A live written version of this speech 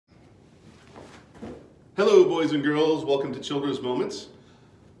Hello, boys and girls. Welcome to Children's Moments.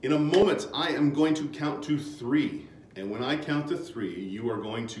 In a moment, I am going to count to 3. And when I count to 3, you are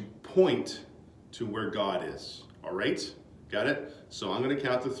going to point to where God is. All right? Got it? So I'm going to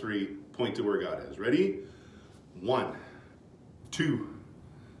count to 3, point to where God is. Ready? 1, 2,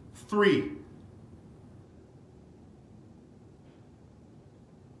 3.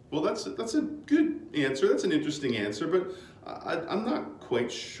 Well, that's a good answer. That's an interesting answer, but I'm not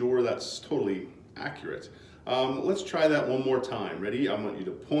quite sure that's totally accurate. Let's try that one more time. Ready? I want you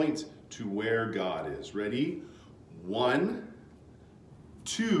to point to where God is. Ready? 1,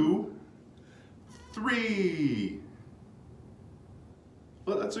 2, 3.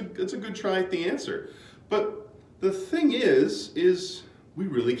 Well, that's a good try at the answer. But the thing is we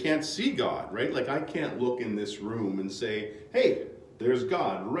really can't see God, right? Like I can't look in this room and say, hey, there's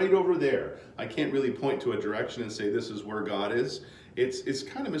God right over there. I can't really point to a direction and say this is where God is. It's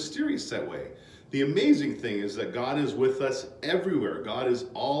kind of mysterious that way. The amazing thing is that God is with us everywhere. God is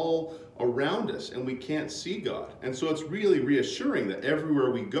all around us and we can't see God. And so it's really reassuring that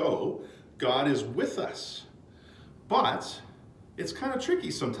everywhere we go, God is with us. But it's kind of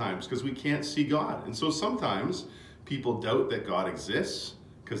tricky sometimes because we can't see God. And so sometimes people doubt that God exists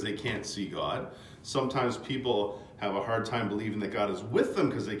because they can't see God. Sometimes people have a hard time believing that God is with them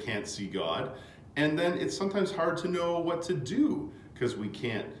because they can't see God. And then it's sometimes hard to know what to do because we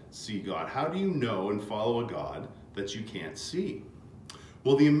can't see God. How do you know and follow a God that you can't see?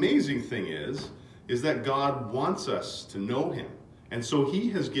 Well, the amazing thing is that God wants us to know him. And so he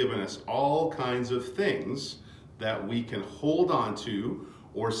has given us all kinds of things that we can hold on to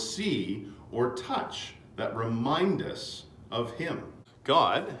or see or touch that remind us of him.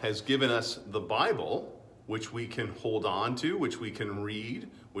 God has given us the Bible, which we can hold on to, which we can read,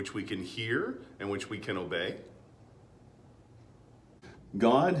 which we can hear, and which we can obey.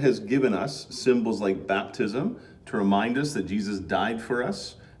 God has given us symbols like baptism to remind us that Jesus died for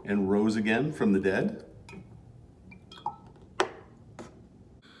us and rose again from the dead.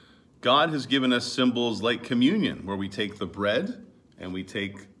 God has given us symbols like communion, where we take the bread and we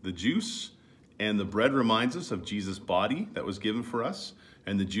take the juice, and the bread reminds us of Jesus' body that was given for us,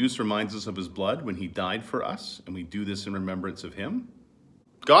 and the juice reminds us of his blood when he died for us, and we do this in remembrance of him.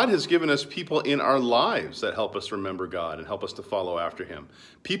 God has given us people in our lives that help us remember God and help us to follow after him.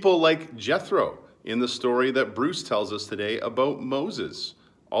 People like Jethro in the story that Bruce tells us today about Moses.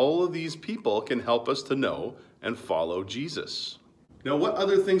 All of these people can help us to know and follow Jesus. Now, what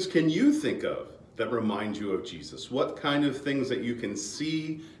other things can you think of that remind you of Jesus? What kind of things that you can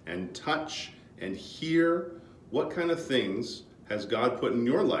see and touch and hear? What kind of things has God put in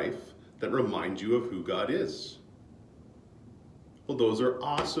your life that remind you of who God is? Well, those are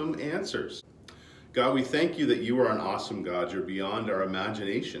awesome answers. God, we thank you that you are an awesome God. You're beyond our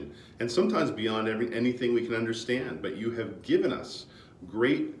imagination and sometimes beyond anything we can understand, but you have given us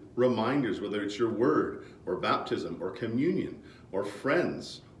great reminders, whether it's your word or baptism or communion or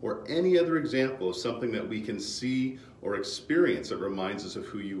friends or any other example of something that we can see or experience that reminds us of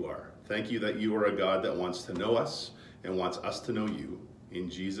who you are. Thank you that you are a God that wants to know us and wants us to know you. In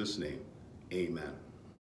Jesus' name, amen.